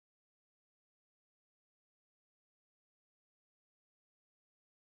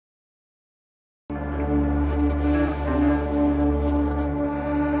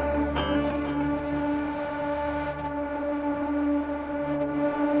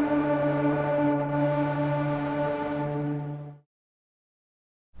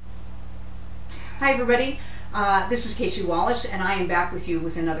Hi everybody, this is Kasey Wallace and I am back with you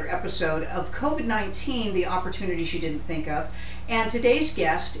with another episode of COVID-19, the opportunities you didn't think of. And today's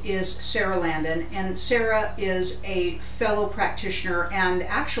guest is Sara Landon, and Sara is a fellow practitioner and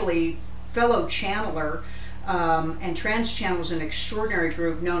actually fellow channeler, and Trans Channel is an extraordinary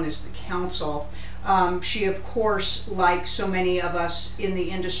group known as the Council. She, of course, like so many of us in the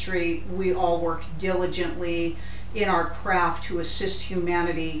industry, we all work diligently in our craft to assist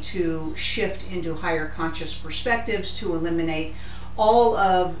humanity to shift into higher conscious perspectives, to eliminate all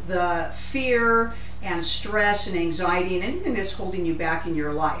of the fear and stress and anxiety and anything that's holding you back in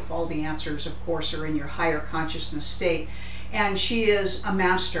your life. All the answers, of course, are in your higher consciousness state. And she is a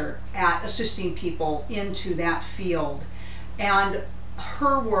master at assisting people into that field. And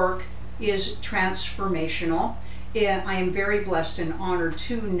her work is transformational. I am very blessed and honored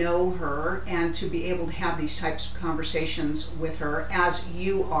to know her and to be able to have these types of conversations with her, as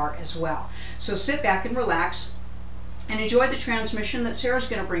you are as well. So sit back and relax and enjoy the transmission that Sara's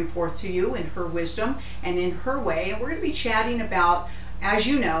going to bring forth to you in her wisdom and in her way. And we're going to be chatting about, as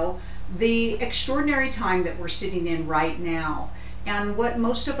you know, the extraordinary time that we're sitting in right now and what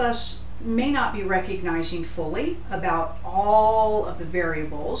most of us may not be recognizing fully about all of the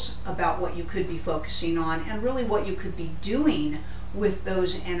variables about what you could be focusing on and really what you could be doing with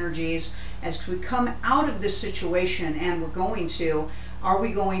those energies as we come out of this situation. And are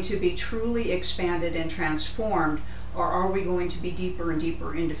we going to be truly expanded and transformed, or are we going to be deeper and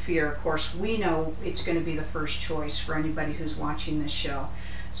deeper into fear? Of course, we know it's going to be the first choice for anybody who's watching this show.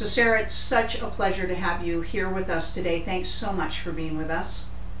 So Sara, it's such a pleasure to have you here with us today. Thanks so much for being with us.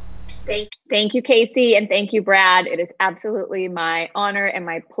 Thank you, Kasey, and thank you, Brad. It is absolutely my honor and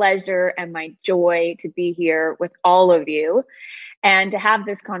my pleasure and my joy to be here with all of you and to have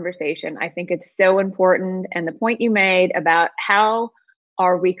this conversation. I think it's so important. And the point you made about how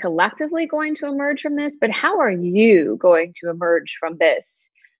are we collectively going to emerge from this, but how are you going to emerge from this?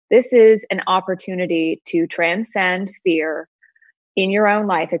 This is an opportunity to transcend fear in your own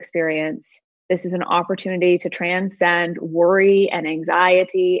life experience. This is an opportunity to transcend worry and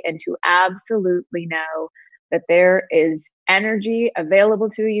anxiety and to absolutely know that there is energy available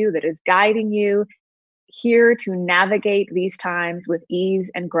to you that is guiding you here to navigate these times with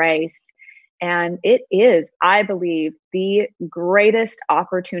ease and grace. And it is, I believe, the greatest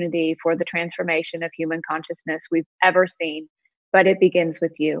opportunity for the transformation of human consciousness we've ever seen. But it begins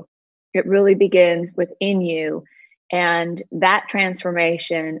with you. It really begins within you. And that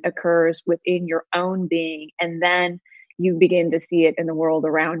transformation occurs within your own being. And then you begin to see it in the world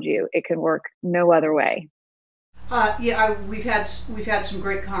around you. It can work no other way. We've had some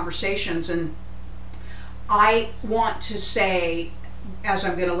great conversations. And I want to say, as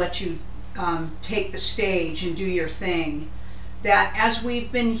I'm going to let you take the stage and do your thing, that as we've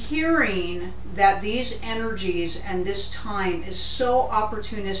been hearing that these energies and this time is so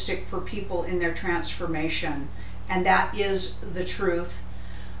opportunistic for people in their transformation, and that is the truth.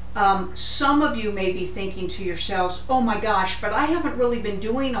 Some of you may be thinking to yourselves, oh my gosh, but I haven't really been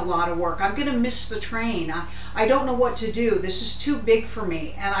doing a lot of work. I'm going to miss the train. I don't know what to do. This is too big for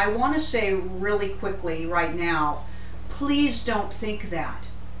me. And I want to say really quickly right now, please don't think that.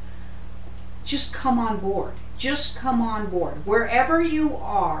 Just come on board. Just come on board. Wherever you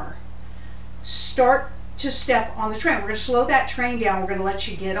are, start to step on the train. We're going to slow that train down. We're going to let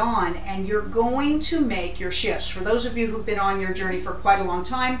you get on, and you're going to make your shifts. For those of you who've been on your journey for quite a long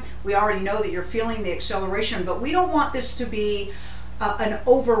time, we already know that you're feeling the acceleration, but we don't want this to be an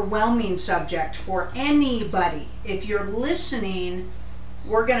overwhelming subject for anybody. If you're listening,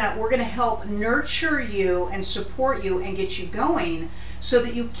 we're gonna help nurture you and support you and get you going so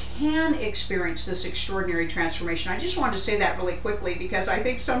that you can experience this extraordinary transformation. I just wanted to say that really quickly because I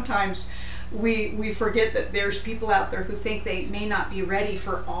think sometimes we forget that there's people out there who think they may not be ready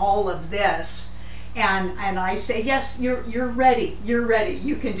for all of this. And I say, yes, you're ready. You're ready.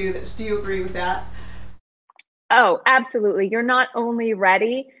 You can do this. Do you agree with that? Oh, absolutely. You're not only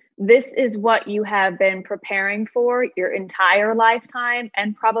ready, this is what you have been preparing for your entire lifetime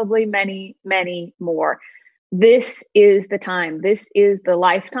and probably many, many more. This is the time. This is the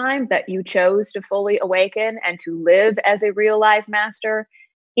lifetime that you chose to fully awaken and to live as a realized master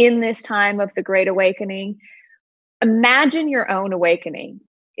in this time of the Great Awakening. Imagine your own awakening.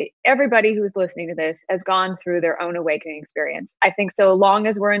 Everybody who's listening to this has gone through their own awakening experience. I think so long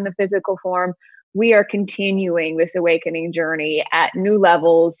as we're in the physical form, we are continuing this awakening journey at new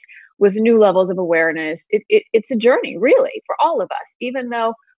levels with new levels of awareness. It's a journey, really, for all of us. Even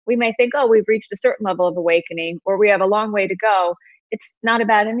though we may think, oh, we've reached a certain level of awakening or we have a long way to go, it's not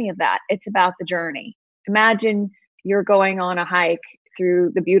about any of that. It's about the journey. Imagine you're going on a hike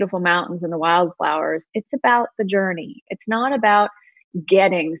through the beautiful mountains and the wildflowers. It's about the journey. It's not about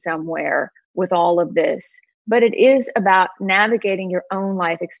getting somewhere with all of this, but it is about navigating your own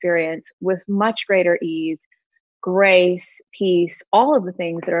life experience with much greater ease, grace, peace, all of the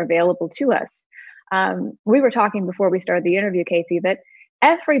things that are available to us. We were talking before we started the interview, Kasey, that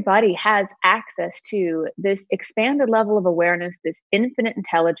everybody has access to this expanded level of awareness, this infinite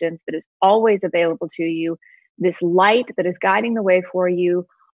intelligence that is always available to you, this light that is guiding the way for you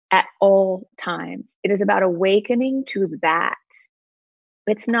at all times. It is about awakening to that.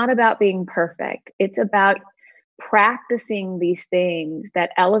 It's not about being perfect. It's about practicing these things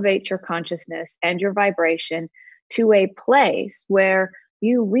that elevate your consciousness and your vibration to a place where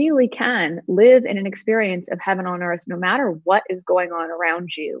you really can live in an experience of heaven on earth, no matter what is going on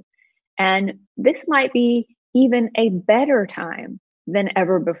around you. And this might be even a better time than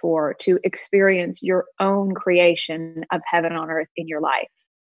ever before to experience your own creation of heaven on earth in your life.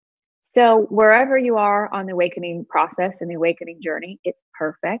 So wherever you are on the awakening process and the awakening journey, it's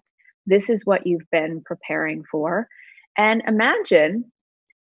perfect. This is what you've been preparing for. And imagine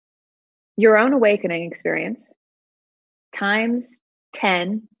your own awakening experience times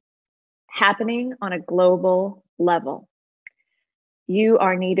 10 happening on a global level. You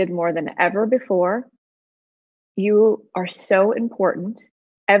are needed more than ever before. You are so important,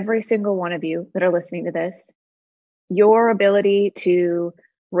 every single one of you that are listening to this. Your ability to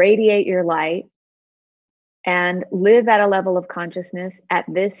radiate your light and live at a level of consciousness at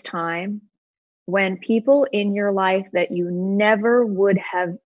this time when people in your life that you never would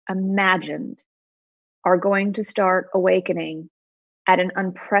have imagined are going to start awakening at an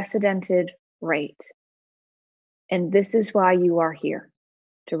unprecedented rate. And this is why you are here,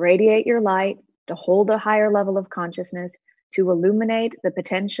 to radiate your light, to hold a higher level of consciousness, to illuminate the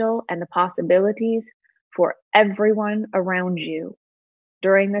potential and the possibilities for everyone around you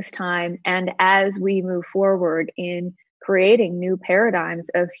during this time, and as we move forward in creating new paradigms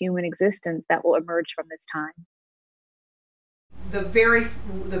of human existence that will emerge from this time. The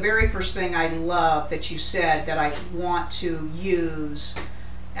very first thing I love that you said that I want to use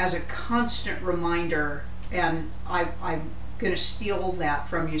as a constant reminder, and I'm going to steal that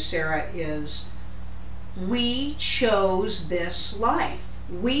from you, Sara, is we chose this life.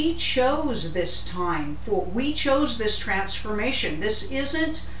 We chose this time. We chose this transformation. This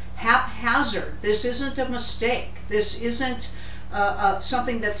isn't haphazard. This isn't a mistake. This isn't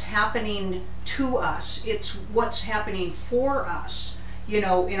something that's happening to us. It's what's happening for us, in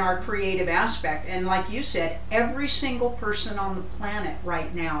our creative aspect. And like you said, every single person on the planet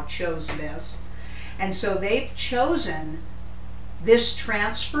right now chose this. And so they've chosen this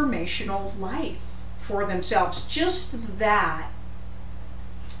transformational life for themselves. Just that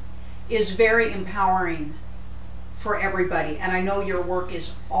is very empowering for everybody. And I know your work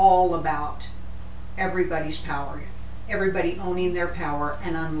is all about everybody's power, everybody owning their power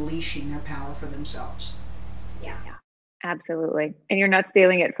and unleashing their power for themselves. Yeah, absolutely. And you're not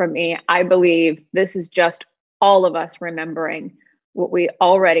stealing it from me. I believe this is just all of us remembering what we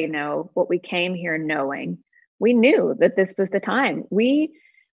already know, what we came here knowing. We knew that this was the time. We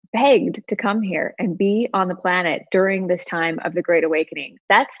begged to come here and be on the planet during this time of the Great Awakening.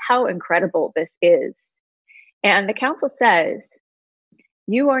 That's how incredible this is. And the council says,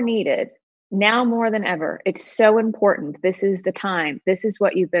 you are needed now more than ever. It's so important. This is the time. This is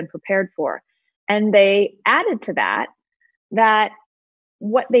what you've been prepared for. And they added to that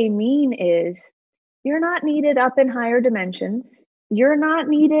what they mean is you're not needed up in higher dimensions. You're not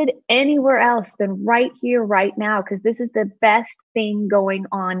needed anywhere else than right here, right now, because this is the best thing going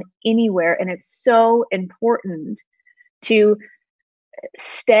on anywhere. And it's so important to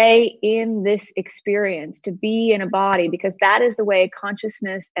stay in this experience, to be in a body, because that is the way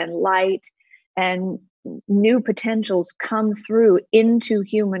consciousness and light and new potentials come through into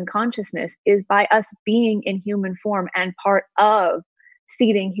human consciousness, is by us being in human form and part of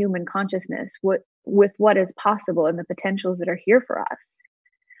seeding human consciousness with what is possible and the potentials that are here for us.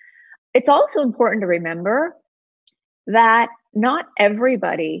 It's also important to remember that not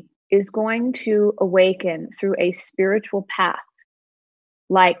everybody is going to awaken through a spiritual path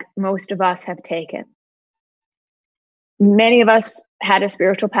like most of us have taken. Many of us had a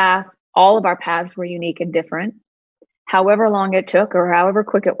spiritual path. All of our paths were unique and different. However long it took or however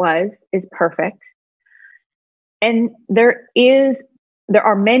quick it was is perfect. And there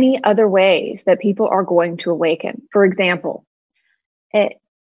are many other ways that people are going to awaken. For example,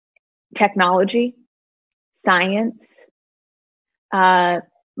 technology, science,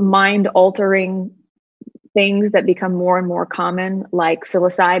 mind-altering things that become more and more common, like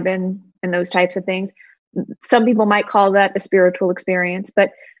psilocybin and those types of things. Some people might call that a spiritual experience,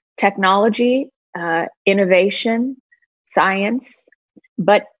 but technology, innovation, science,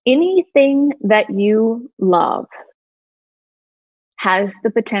 but anything that you love has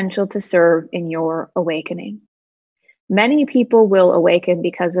the potential to serve in your awakening. Many people will awaken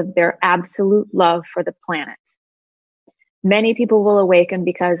because of their absolute love for the planet. Many people will awaken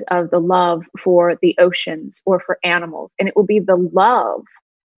because of the love for the oceans or for animals, and it will be the love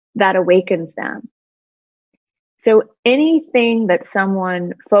that awakens them. So anything that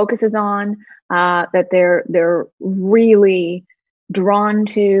someone focuses on, that they're really drawn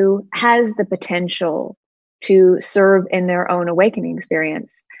to, has the potential to serve in their own awakening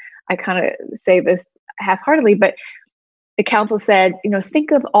experience. I kind of say this half-heartedly, but the council said,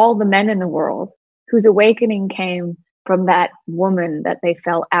 think of all the men in the world whose awakening came from that woman that they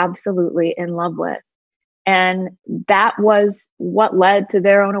fell absolutely in love with. And that was what led to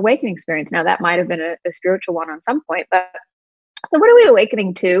their own awakening experience. Now, that might have been a spiritual one on some point, but so what are we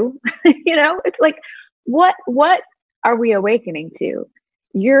awakening to? It's like, what are we awakening to?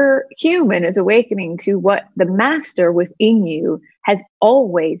 Your human is awakening to what the master within you has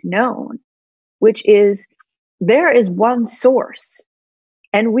always known, which is there is one source,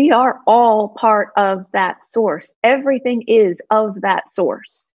 and we are all part of that source. Everything is of that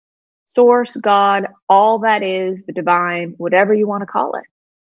source. Source, God, all that is, the divine, whatever you want to call it.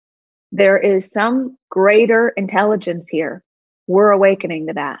 There is some greater intelligence here. We're awakening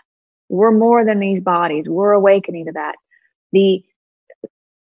to that. We're more than these bodies. We're awakening to that. The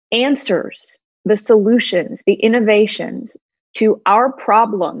answers, the solutions, the innovations to our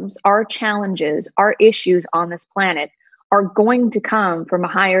problems, our challenges, our issues on this planet are going to come from a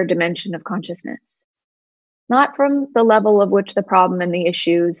higher dimension of consciousness, not from the level of which the problem and the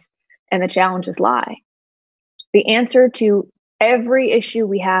issues and the challenges lie. The answer to every issue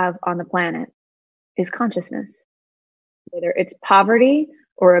we have on the planet is consciousness. Whether it's poverty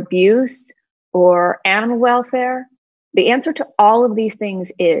or abuse or animal welfare, the answer to all of these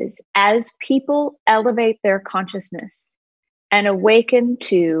things is, as people elevate their consciousness and awaken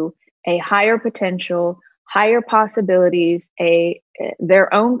to a higher potential, higher possibilities,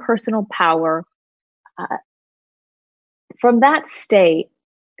 their own personal power, from that state,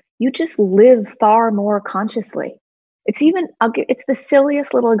 you just live far more consciously. It's the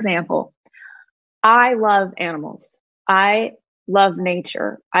silliest little example. I love animals. I love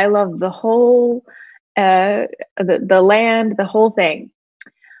nature. I love the whole, the land, the whole thing.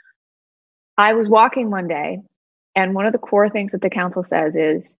 I was walking one day, and one of the core things that the council says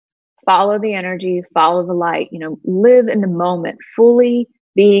is follow the energy, follow the light, live in the moment, fully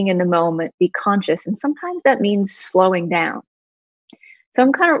being in the moment, be conscious. And sometimes that means slowing down. So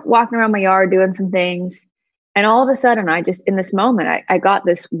I'm kind of walking around my yard doing some things. And all of a sudden, in this moment, I got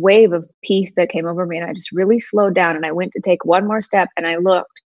this wave of peace that came over me, and I just really slowed down, and I went to take one more step, and I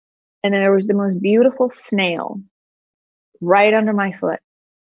looked, and there was the most beautiful snail right under my foot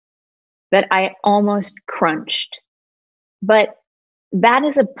that I almost crunched. But that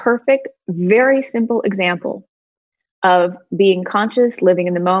is a perfect, very simple example of being conscious, living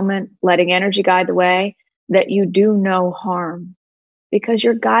in the moment, letting energy guide the way, that you do no harm because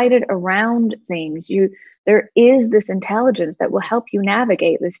you're guided around things. There is this intelligence that will help you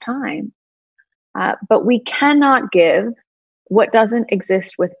navigate this time. But we cannot give what doesn't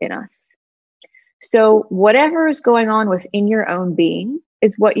exist within us. So whatever is going on within your own being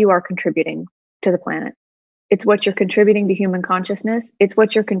is what you are contributing to the planet. It's what you're contributing to human consciousness. It's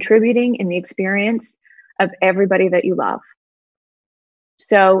what you're contributing in the experience of everybody that you love.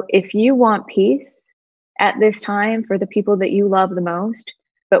 So if you want peace at this time for the people that you love the most,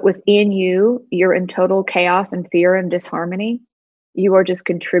 but within you, you're in total chaos and fear and disharmony, you are just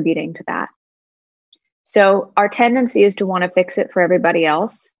contributing to that. So our tendency is to want to fix it for everybody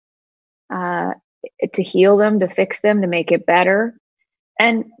else, to heal them, to fix them, to make it better.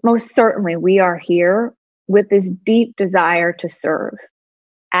 And most certainly we are here with this deep desire to serve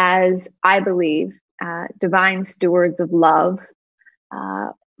as, I believe, divine stewards of love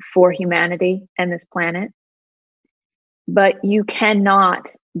for humanity and this planet. But you cannot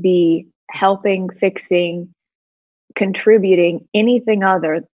be helping, fixing, contributing anything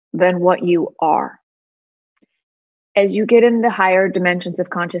other than what you are. As you get into higher dimensions of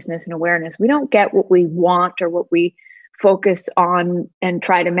consciousness and awareness, we don't get what we want or what we focus on and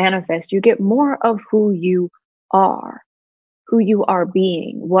try to manifest. You get more of who you are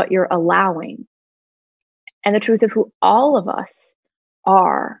being, what you're allowing. And the truth of who all of us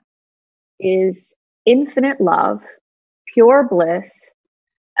are is infinite love, pure bliss,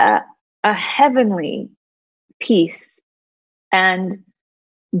 a heavenly peace, and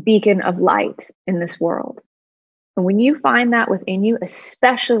beacon of light in this world. And when you find that within you,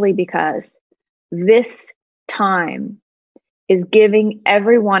 especially because this time is giving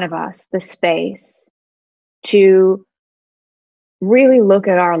every one of us the space to really look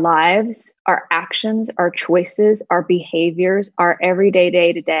at our lives, our actions, our choices, our behaviors, our everyday,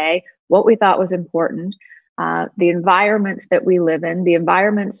 day-to-day, what we thought was important, the environments that we live in, the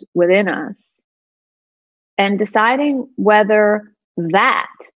environments within us, and deciding whether that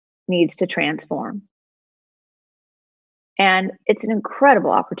needs to transform. And it's an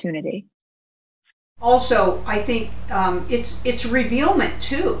incredible opportunity. Also, I think it's revealment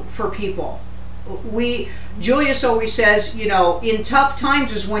too for people. Julius always says, you know, in tough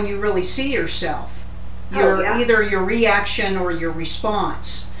times is when you really see yourself. Either your reaction or your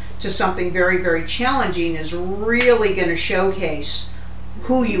response to something very, very challenging is really going to showcase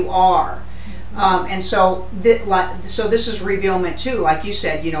who you are. And so this is revealment too. Like you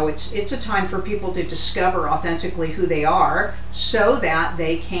said, you know, it's a time for people to discover authentically who they are so that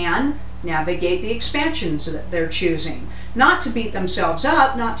they can navigate the expansions that they're choosing. Not to beat themselves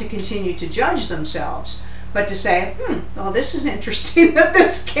up, not to continue to judge themselves, but to say, well, this is interesting that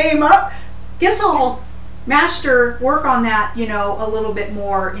this came up. Guess I'll work on that, you know, a little bit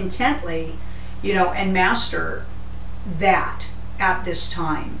more intently, you know, and master that at this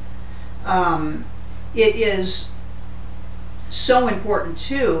time. It is so important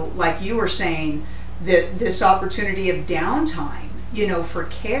too, like you were saying, that this opportunity of downtime, you know, for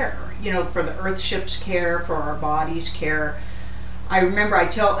care, you know, for the Earthship's care, for our body's care. I remember I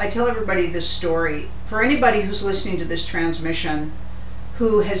tell everybody this story. For anybody who's listening to this transmission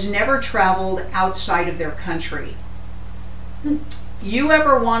who has never traveled outside of their country, you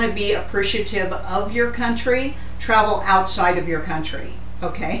ever want to be appreciative of your country, travel outside of your country,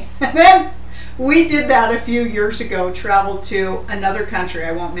 okay? And then we did that a few years ago, traveled to another country.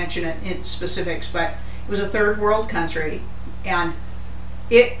 I won't mention it in specifics, but it was a third world country, and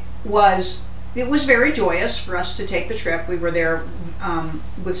it was very joyous for us to take the trip. We were there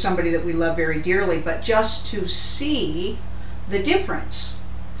with somebody that we love very dearly, but just to see the difference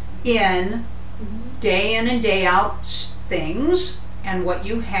in day in and day out things and what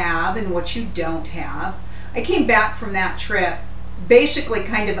you have and what you don't have. I came back from that trip basically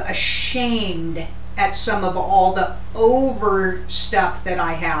kind of ashamed at some of all the over stuff that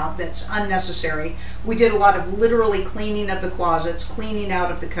I have that's unnecessary. We did a lot of literally cleaning of the closets, cleaning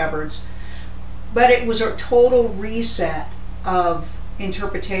out of the cupboards, but it was a total reset of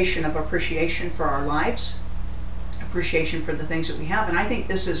interpretation, of appreciation for our lives, appreciation for the things that we have. And I think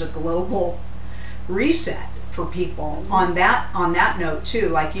this is a global reset for people on that note too.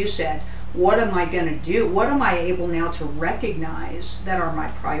 Like you said, what am I going to do? What am I able now to recognize that are my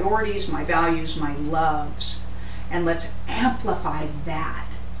priorities, my values, my loves? And let's amplify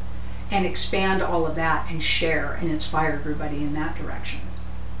that and expand all of that and share and inspire everybody in that direction.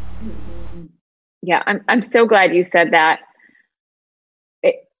 Yeah, I'm so glad you said that.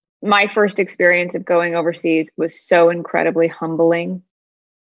 My first experience of going overseas was so incredibly humbling.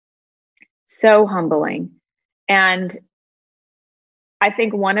 So humbling. And I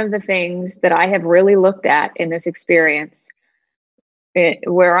think one of the things that I have really looked at in this experience,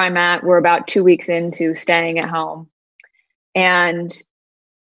 where I'm at, we're about 2 weeks into staying at home. And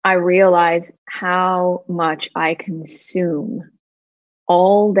I realize how much I consume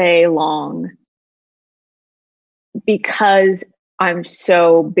all day long because I'm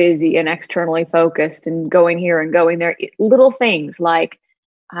so busy and externally focused and going here and going there. Little things like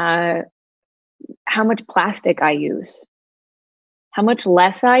how much plastic I use, how much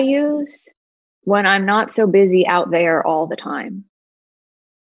less I use when I'm not so busy out there all the time.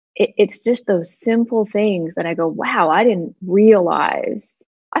 It's just those simple things that I go, wow, I didn't realize.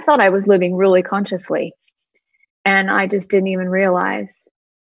 I thought I was living really consciously, and I just didn't even realize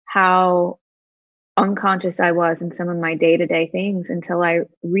how unconscious I was in some of my day-to-day things until I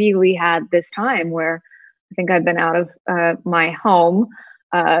really had this time where I think I've been out of my home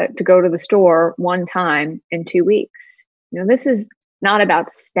to go to the store one time in 2 weeks. You know, this is not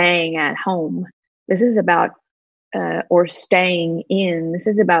about staying at home. This is about or staying in. This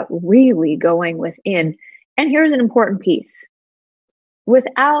is about really going within. And here's an important piece: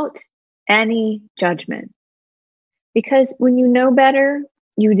 without any judgment. Because when you know better,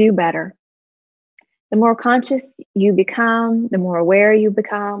 you do better. The more conscious you become, the more aware you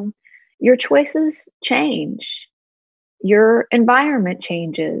become, your choices change. Your environment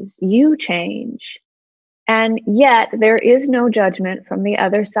changes. You change. And yet there is no judgment from the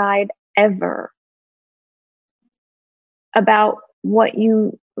other side ever about what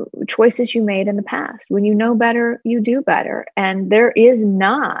you choices you made in the past. When you know better, you do better. And there is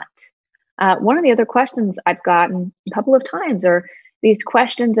not. One of the other questions I've gotten a couple of times are these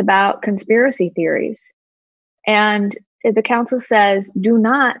questions about conspiracy theories. And the council says, do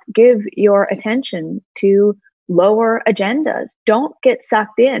not give your attention to lower agendas. Don't get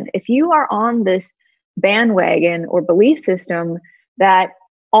sucked in. If you are on this bandwagon or belief system that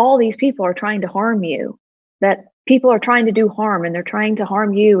all these people are trying to harm you, that people are trying to do harm and they're trying to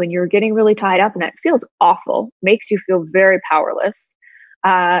harm you, and you're getting really tied up, and that feels awful, makes you feel very powerless,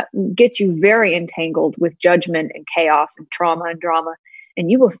 gets you very entangled with judgment and chaos and trauma and drama. And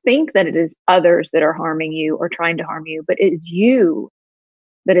you will think that it is others that are harming you or trying to harm you, but it is you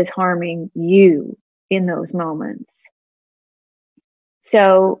that is harming you in those moments.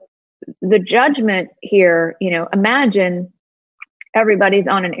 So the judgment here, imagine everybody's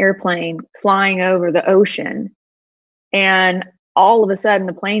on an airplane flying over the ocean, and all of a sudden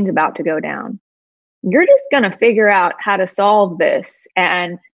the plane's about to go down. You're just going to figure out how to solve this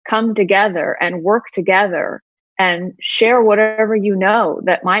and come together and work together and share whatever you know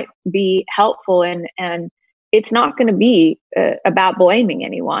that might be helpful. And it's not going to be about blaming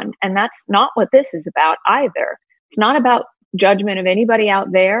anyone. And that's not what this is about either. It's not about judgment of anybody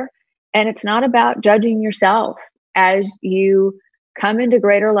out there. And it's not about judging yourself as you come into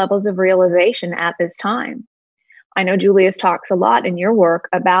greater levels of realization at this time. I know Julius talks a lot in your work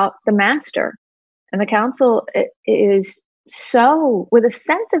about the master, and the council is so with a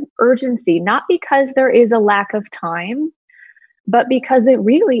sense of urgency, not because there is a lack of time, but because it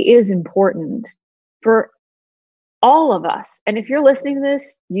really is important for all of us. And if you're listening to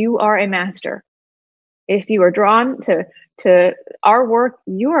this, you are a master. If you are drawn to our work,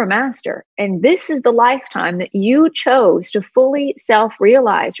 you are a master. And this is the lifetime that you chose to fully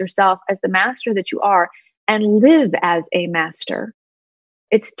self-realize yourself as the master that you are and live as a master.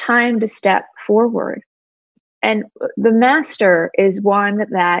 It's time to step forward. And the master is one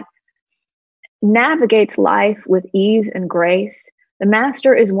that navigates life with ease and grace. The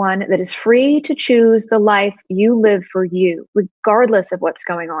master is one that is free to choose the life you live for you, regardless of what's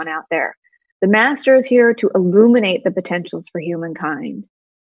going on out there. The master is here to illuminate the potentials for humankind.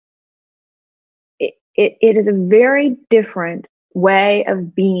 It is a very different way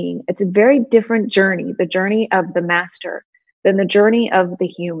of being. It's a very different journey, the journey of the master, than the journey of the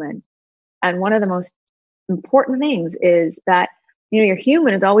human. And one of the most important things is that, your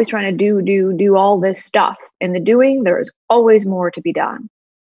human is always trying to do all this stuff. In the doing, there is always more to be done.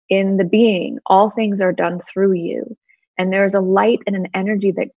 In the being, all things are done through you. And there's a light and an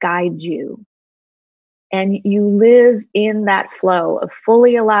energy that guides you. And you live in that flow of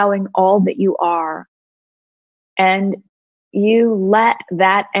fully allowing all that you are. And you let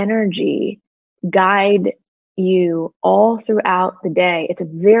that energy guide you all throughout the day. It's a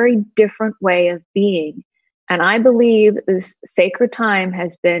very different way of being. And I believe this sacred time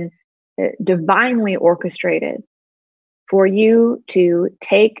has been divinely orchestrated for you to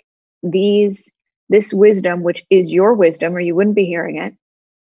take this wisdom, which is your wisdom, or you wouldn't be hearing it,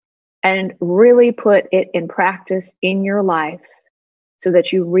 and really put it in practice in your life so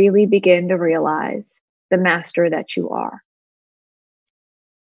that you really begin to realize the master that you are.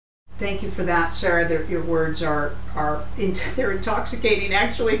 Thank you for that, Sara. Your words are they're intoxicating.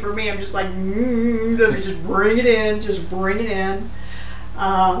 Actually, for me, I'm just like, let me just bring it in,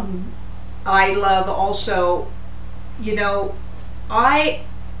 I love also, the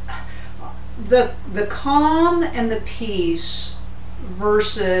calm and the peace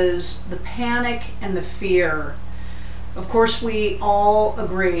versus the panic and the fear. Of course, we all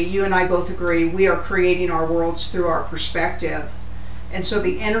agree, you and I both agree, we are creating our worlds through our perspective. And so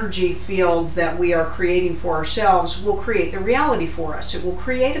the energy field that we are creating for ourselves will create the reality for us. It will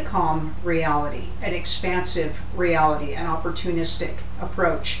create a calm reality, an expansive reality, an opportunistic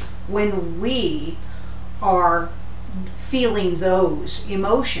approach. When we are feeling those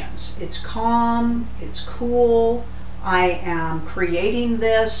emotions, it's calm, it's cool, I am creating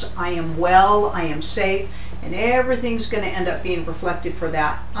this, I am well, I am safe, and everything's going to end up being reflected for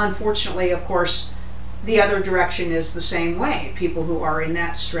that. Unfortunately, of course, the other direction is the same way. People who are in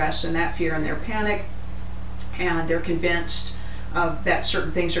that stress and that fear and their panic, and they're convinced that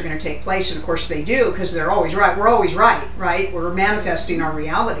certain things are going to take place, and of course they do, because they're always right. We're always right? We're manifesting our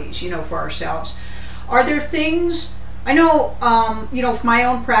realities, for ourselves. Are there things, I know, for my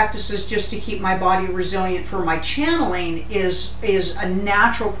own practices, just to keep my body resilient for my channeling is a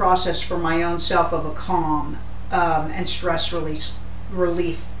natural process for my own self of a calm and stress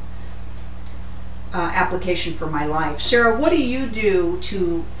relief. application for my life. Sara, what do you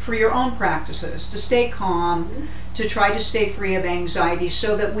do for your own practices to stay calm, to try to stay free of anxiety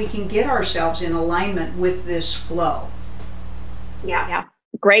so that we can get ourselves in alignment with this flow? Yeah.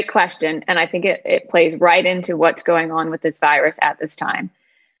 Great question. And I think it plays right into what's going on with this virus at this time.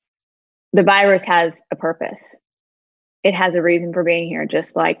 The virus has a purpose. It has a reason for being here,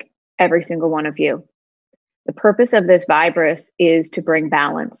 just like every single one of you. The purpose of this virus is to bring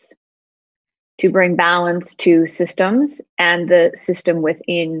balance to systems and the system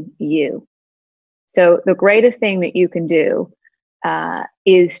within you. So the greatest thing that you can do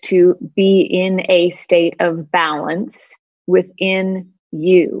is to be in a state of balance within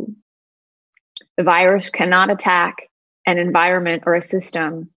you. The virus cannot attack an environment or a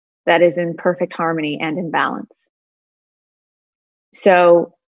system that is in perfect harmony and in balance.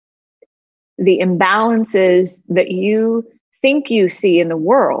 So the imbalances that you think you see in the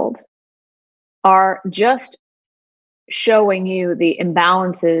world are just showing you the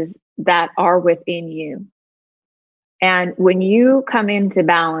imbalances that are within you. And when you come into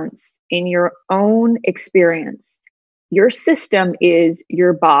balance in your own experience, your system is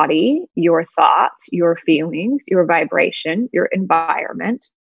your body, your thoughts, your feelings, your vibration, your environment.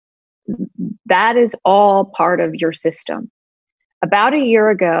 That is all part of your system. About a year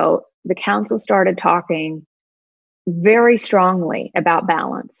ago, the council started talking very strongly about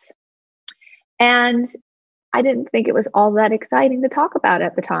balance. And I didn't think it was all that exciting to talk about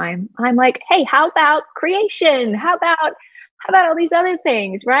at the time. I'm like, hey, how about creation? How about all these other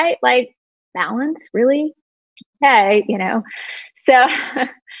things, right? Like balance, really? Okay, So,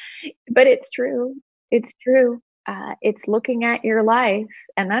 but it's true. It's true. It's looking at your life,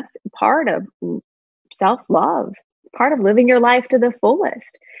 and that's part of self-love. It's part of living your life to the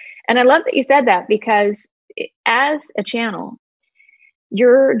fullest. And I love that you said that, because as a channel,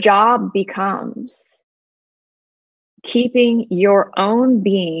 your job becomes keeping your own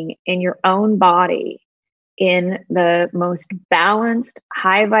being in your own body in the most balanced,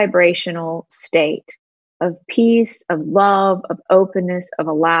 high vibrational state of peace, of love, of openness, of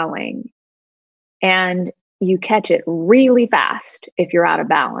allowing. And you catch it really fast if you're out of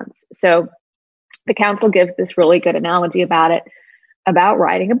balance. So the council gives this really good analogy about it, about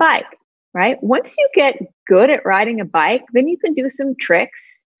riding a bike, right? Once you get good at riding a bike, then you can do some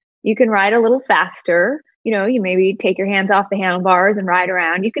tricks. You can ride a little faster. You maybe take your hands off the handlebars and ride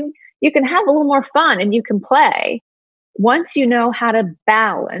around. You can have a little more fun, and you can play once you know how to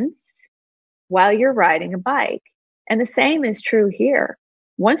balance while you're riding a bike. And the same is true here.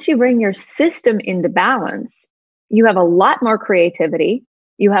 Once you bring your system into balance, you have a lot more creativity.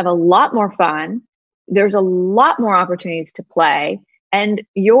 You have a lot more fun. There's a lot more opportunities to play, and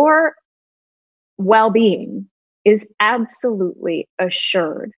your well-being is absolutely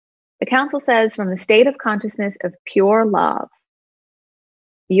assured. The council says, from the state of consciousness of pure love,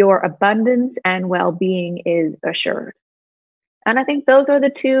 your abundance and well-being is assured. And I think those are the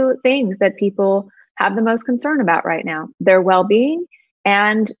two things that people have the most concern about right now: their well-being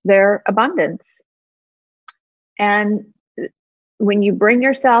and their abundance. And when you bring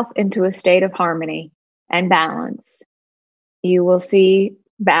yourself into a state of harmony and balance, you will see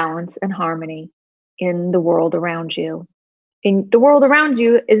balance and harmony in the world around you. In the world around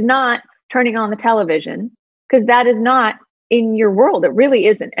you is not turning on the television, because that is not in your world. It really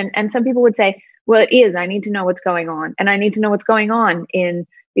isn't. And some people would say, well, it is. I need to know what's going on. And I need to know what's going on in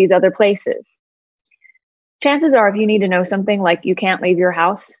these other places. Chances are, if you need to know something like you can't leave your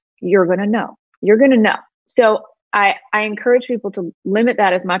house, you're going to know. You're going to know. So I encourage people to limit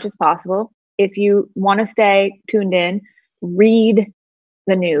that as much as possible. If you want to stay tuned in, read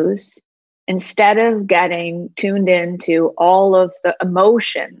the news instead of getting tuned into all of the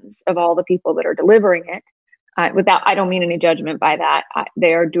emotions of all the people that are delivering it. I don't mean any judgment by that.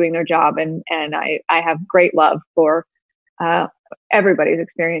 They are doing their job, and I have great love for everybody's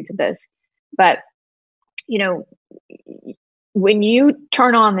experience of this. But when you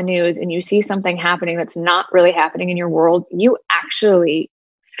turn on the news and you see something happening that's not really happening in your world, you actually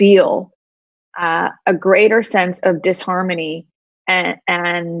feel a greater sense of disharmony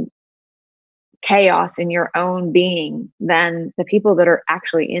and chaos in your own being than the people that are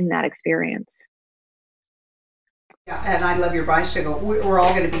actually in that experience. Yeah, and I love your bicycle. We're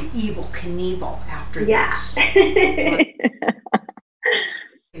all going to be evil Knievel after this.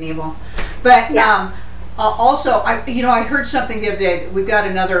 Knievel. But also, I heard something the other day. We've got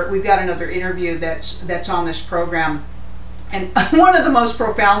another interview that's on this program, and one of the most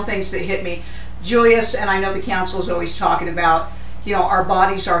profound things that hit me, Julius, and I know the council is always talking about, our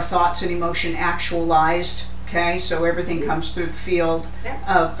bodies, our thoughts and emotion actualized. Okay, so everything comes through the field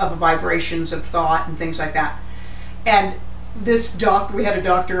of vibrations of thought and things like that. And we had a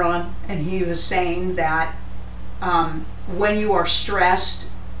doctor on, and he was saying that when you are stressed,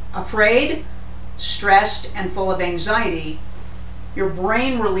 afraid, stressed, and full of anxiety, your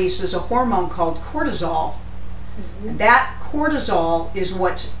brain releases a hormone called cortisol. Mm-hmm. That cortisol is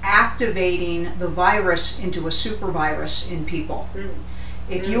what's activating the virus into a super virus in people. Mm-hmm.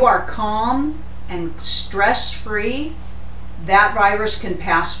 If you are calm and stress-free, that virus can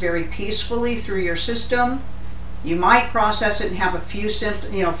pass very peacefully through your system. You might process it and have a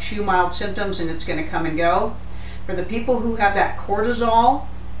few mild symptoms, and it's going to come and go. For the people who have that cortisol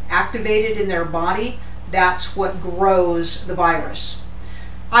activated in their body, that's what grows the virus.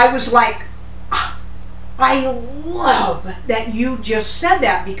 I was like, I love that you just said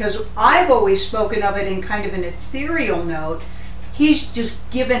that, because I've always spoken of it in kind of an ethereal note. He's just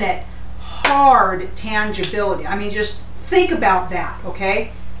given it hard tangibility. I mean, just think about that,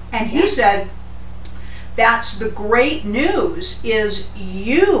 okay? And he said, that's the great news, is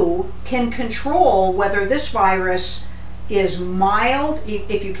you can control whether this virus is mild,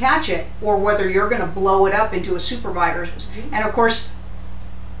 if you catch it, or whether you're going to blow it up into a super virus. Mm-hmm. And of course,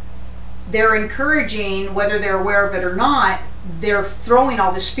 they're encouraging, whether they're aware of it or not, they're throwing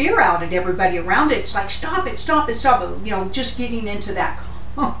all this fear out at everybody around it. It's like, stop it, stop it, stop it. You know, just getting into that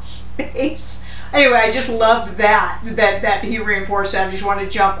calm space. Anyway, I just loved that he reinforced that. I just wanted to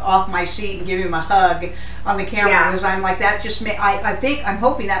jump off my seat and give him a hug on the camera, because I'm like, that just made, I'm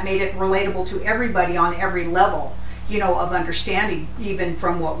hoping that made it relatable to everybody on every level, you know, of understanding, even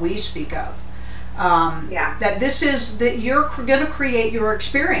from what we speak of. That you're going to create your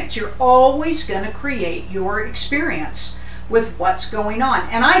experience. You're always going to create your experience with what's going on.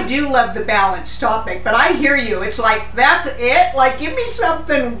 And I do love the balance topic, but I hear you. It's like, that's it? Like, give me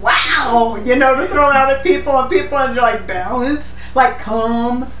something, wow, you know, to throw out at people, and people are like, balance, like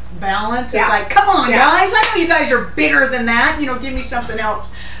calm, balance. It's like, come on, guys. I know you guys are bigger than that. You know, give me something else.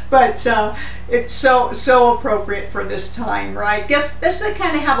 But it's so appropriate for this time, right? Guess to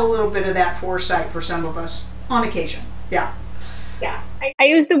kind of have a little bit of that foresight for some of us on occasion. Yeah. Yeah. I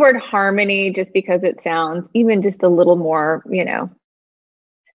use the word harmony just because it sounds even just a little more, you know,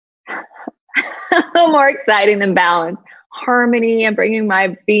 a little more exciting than balance. Harmony. I'm bringing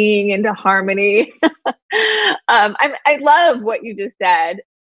my being into harmony. I love what you just said,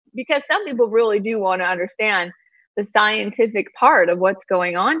 because some people really do want to understand the scientific part of what's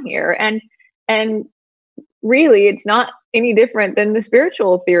going on here. And really, it's not any different than the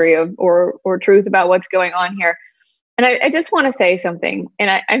spiritual theory of or truth about what's going on here. And I just want to say something,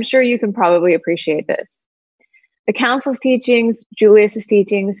 and I'm sure you can probably appreciate this. The Council's teachings, Julius's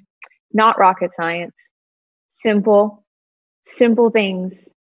teachings, not rocket science. Simple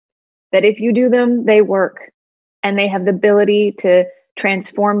things that if you do them, they work, and they have the ability to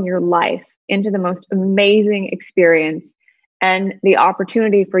transform your life into the most amazing experience and the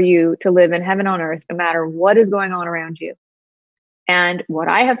opportunity for you to live in heaven on earth, no matter what is going on around you. And what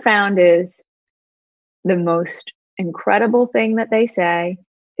I have found is the most incredible thing that they say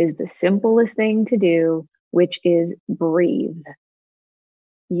is the simplest thing to do, which is breathe.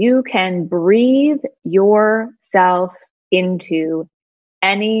 You can breathe yourself into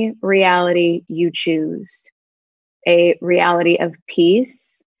any reality you choose. A reality of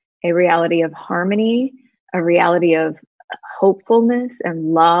peace, a reality of harmony, a reality of hopefulness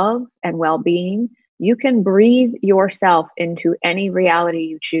and love and well-being. You can breathe yourself into any reality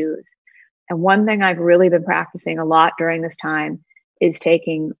you choose. And one thing I've really been practicing a lot during this time is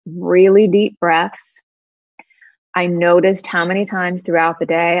taking really deep breaths. I noticed how many times throughout the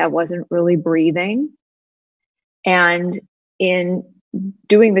day I wasn't really breathing. And in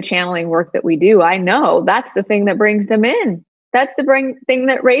doing the channeling work that we do, I know that's the thing that brings them in. That's the thing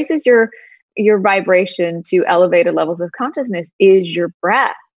that raises your vibration to elevated levels of consciousness is your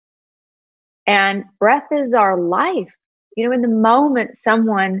breath. And breath is our life. You know, in the moment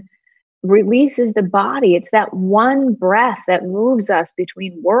someone releases the body, it's that one breath that moves us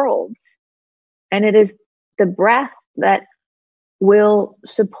between worlds. And it is the breath that will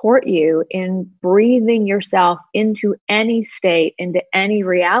support you in breathing yourself into any state, into any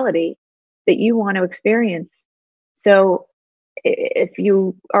reality that you want to experience. So if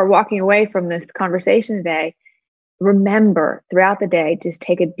you are walking away from this conversation today, remember throughout the day, just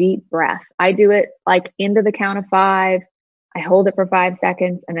take a deep breath. I do it like into the count of 5. I hold it for 5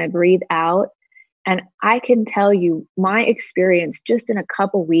 seconds and I breathe out. And I can tell you my experience just in a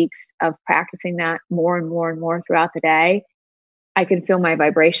couple weeks of practicing that more and more and more throughout the day. I can feel my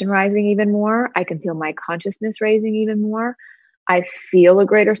vibration rising even more. I can feel my consciousness raising even more. I feel a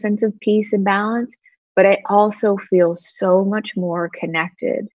greater sense of peace and balance but I also feel so much more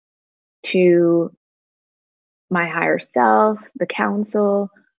connected to my higher self, the council,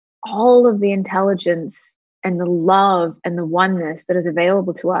 all of the intelligence and the love and the oneness that is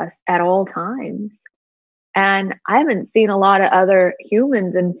available to us at all times. And I haven't seen a lot of other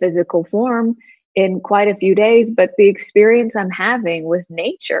humans in physical form in quite a few days, but the experience I'm having with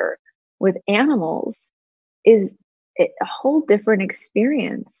nature, with animals, is a whole different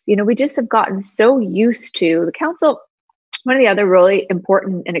experience. You know, we just have gotten so used to the council. One of the other really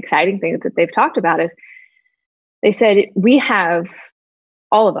important and exciting things that they've talked about is they said, we have,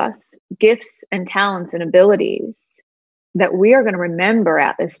 all of us, gifts and talents and abilities that we are going to remember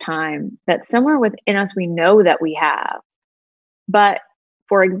at this time, that somewhere within us we know that we have. But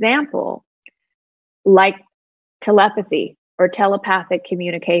for example, like telepathy or telepathic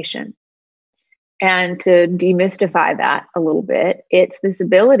communication. And to demystify that a little bit, it's this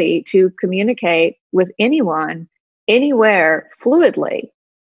ability to communicate with anyone, anywhere, fluidly.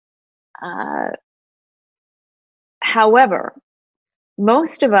 However,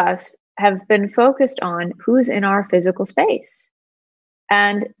 most of us have been focused on who's in our physical space.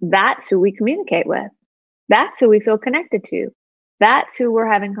 And that's who we communicate with. That's who we feel connected to. That's who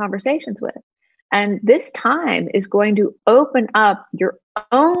we're having conversations with. And this time is going to open up your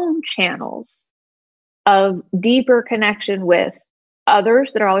own channels of deeper connection with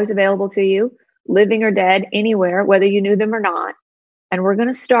others that are always available to you, living or dead, anywhere, whether you knew them or not. And we're going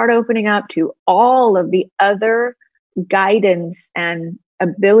to start opening up to all of the other guidance and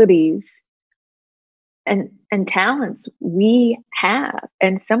abilities and talents we have,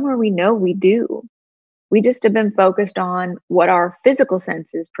 and somewhere we know we do. We just have been focused on what our physical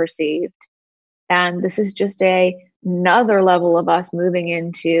senses perceived. And this is just another level of us moving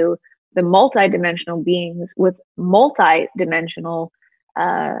into the multidimensional beings with multidimensional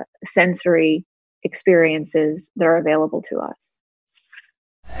sensory experiences that are available to us.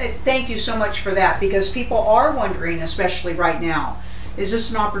 Thank you so much for that, because people are wondering, especially right now, is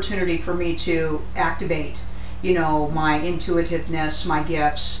this an opportunity for me to activate, you know, my intuitiveness, my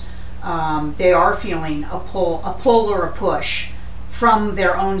gifts? They are feeling a pull or a push from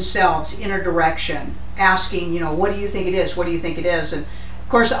their own selves in a direction, asking, you know, what do you think it is? What do you think it is? And of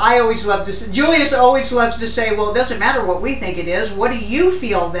course, I always love to say, Julius always loves to say, well, it doesn't matter what we think it is. What do you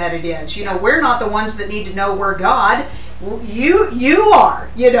feel that it is? You know, we're not the ones that need to know we're God. You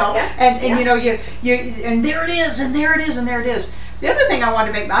are, you know, and you know, you and there it is, and there it is, and there it is. The other thing I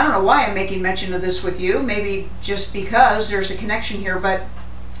wanted to make, I don't know why I'm making mention of this with you, maybe just because there's a connection here, but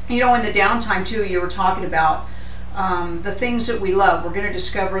you know, in the downtime too, you were talking about the things that we love. We're going to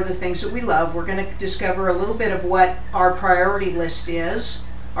discover the things that we love. We're going to discover a little bit of what our priority list is,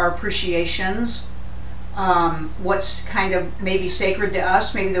 our appreciations, what's kind of maybe sacred to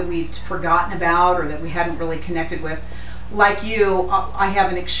us, maybe that we'd forgotten about or that we hadn't really connected with. Like you, I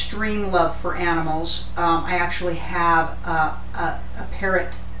have an extreme love for animals. I actually have a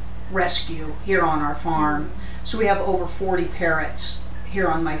parrot rescue here on our farm. So we have over 40 parrots here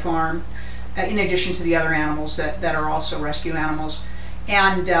on my farm, in addition to the other animals that are also rescue animals.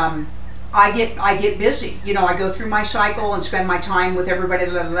 And I get busy. You know, I go through my cycle and spend my time with everybody,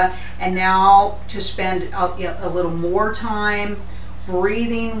 blah, blah, blah. And now to spend a little more time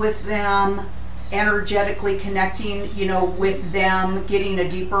breathing with them, energetically connecting, you know, with them, getting a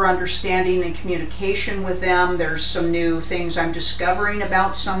deeper understanding and communication with them. There's some new things I'm discovering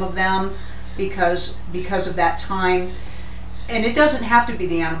about some of them because of that time. And it doesn't have to be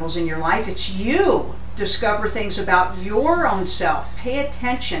the animals in your life, it's you. Discover things about your own self. Pay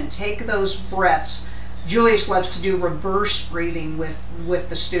attention, take those breaths. Julius loves to do reverse breathing with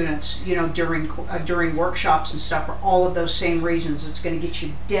the students, you know, during workshops and stuff for all of those same reasons. It's going to get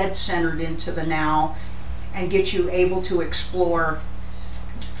you dead centered into the now and get you able to explore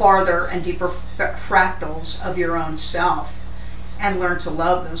farther and deeper fractals of your own self and learn to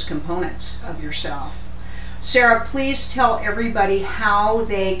love those components of yourself. Sara, please tell everybody how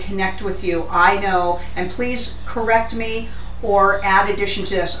they connect with you. I know, and please correct me or add addition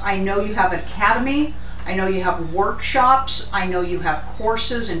to this. I know you have an academy. I know you have workshops. I know you have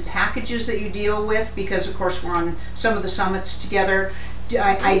courses and packages that you deal with because, of course, we're on some of the summits together.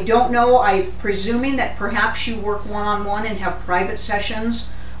 I don't know. I'm presuming that perhaps you work one-on-one and have private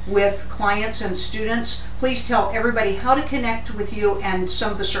sessions with clients and students. Please tell everybody how to connect with you and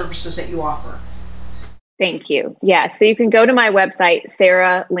some of the services that you offer. Thank you. Yeah, so you can go to my website,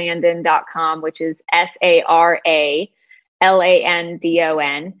 saralandon.com, which is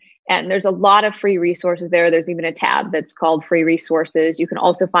SARALANDON. And there's a lot of free resources there. There's even a tab that's called Free Resources. You can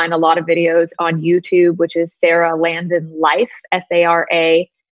also find a lot of videos on YouTube, which is Sara Landon Life,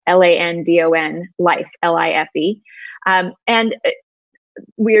 Landon, life, Life. And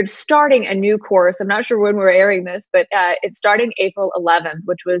we're starting a new course. I'm not sure when we're airing this, but it's starting April 11th,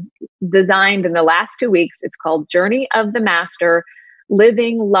 which was designed in the last 2 weeks. It's called Journey of the Master,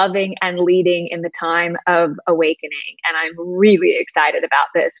 Living, Loving, and Leading in the Time of Awakening. And I'm really excited about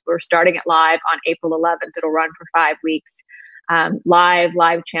this. We're starting it live on April 11th. It'll run for 5 weeks.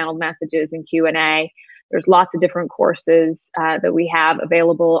 Live channeled messages and Q&A. There's lots of different courses that we have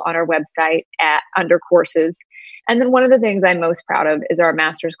available on our website under courses. And then one of the things I'm most proud of is our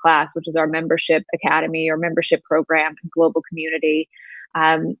master's class, which is our membership academy or membership program and global community.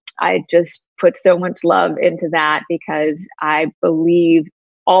 I just put so much love into that because I believe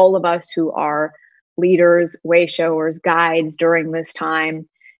all of us who are leaders, way showers, guides during this time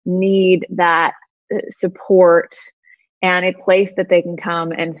need that support and a place that they can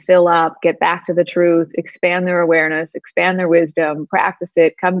come and fill up, get back to the truth, expand their awareness, expand their wisdom, practice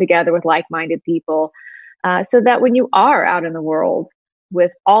it, come together with like-minded people, so that when you are out in the world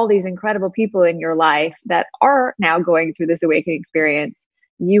with all these incredible people in your life that are now going through this awakening experience,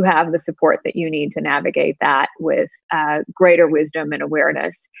 you have the support that you need to navigate that with greater wisdom and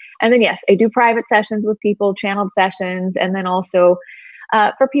awareness. And then, yes, I do private sessions with people, channeled sessions, and then also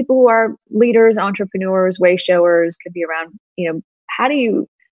for people who are leaders, entrepreneurs, way showers, could be around, how do you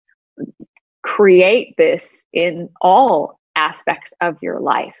create this in all aspects of your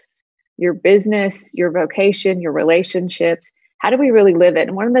life, your business, your vocation, your relationships? How do we really live it?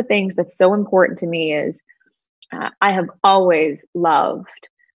 And one of the things that's so important to me is I have always loved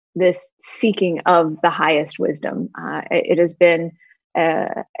this seeking of the highest wisdom. It has been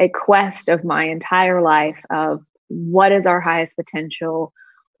a quest of my entire life of what is our highest potential?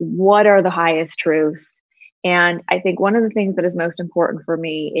 What are the highest truths? And I think one of the things that is most important for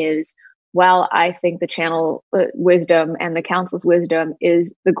me is, while I think the channel wisdom and the council's wisdom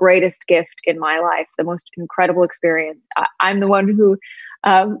is the greatest gift in my life, the most incredible experience. I'm the one who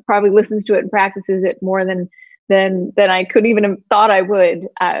probably listens to it and practices it more than I could even have thought I would.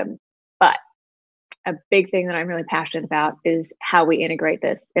 But a big thing that I'm really passionate about is how we integrate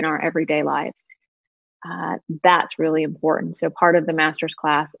this in our everyday lives. That's really important. So part of the master's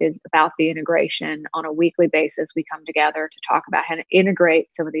class is about the integration. On a weekly basis, we come together to talk about how to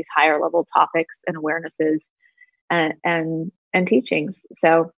integrate some of these higher level topics and awarenesses and teachings.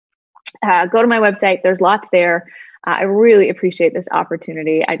 So go to my website. There's lots there. I really appreciate this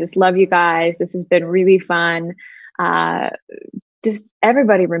opportunity. I just love you guys. This has been really fun. Just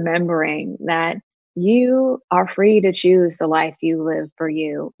everybody remembering that you are free to choose the life you live for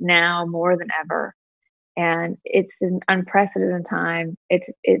you now more than ever. And it's an unprecedented time.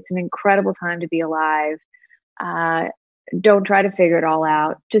 It's an incredible time to be alive. Don't try to figure it all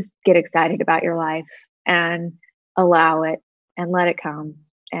out. Just get excited about your life and allow it and let it come.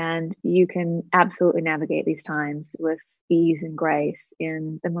 And you can absolutely navigate these times with ease and grace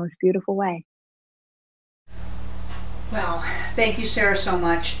in the most beautiful way. Well, thank you, Sara, so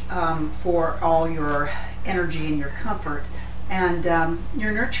much for all your energy and your comfort. And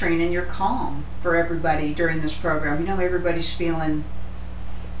your nurturing and your calm for everybody during this program. Everybody's feeling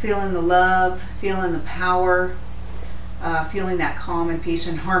the love, feeling the power, feeling that calm and peace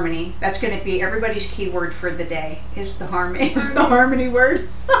and harmony. That's going to be everybody's keyword for the day. Is the harmony word?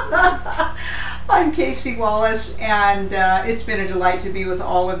 I'm Kasey Wallace, and it's been a delight to be with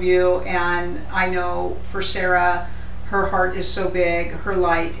all of you. And I know for Sara, her heart is so big, her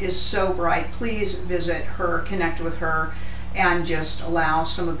light is so bright. Please visit her, connect with her, and just allow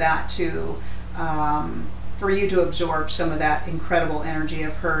some of that to, for you to absorb some of that incredible energy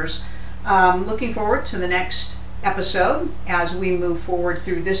of hers. Looking forward to the next episode as we move forward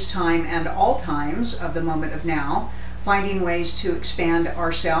through this time and all times of the moment of now, finding ways to expand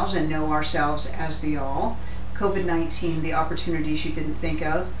ourselves and know ourselves as the all. COVID-19, the opportunities you didn't think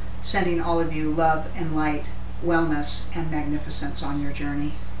of, sending all of you love and light, wellness and magnificence on your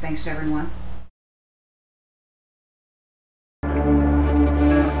journey. Thanks, everyone.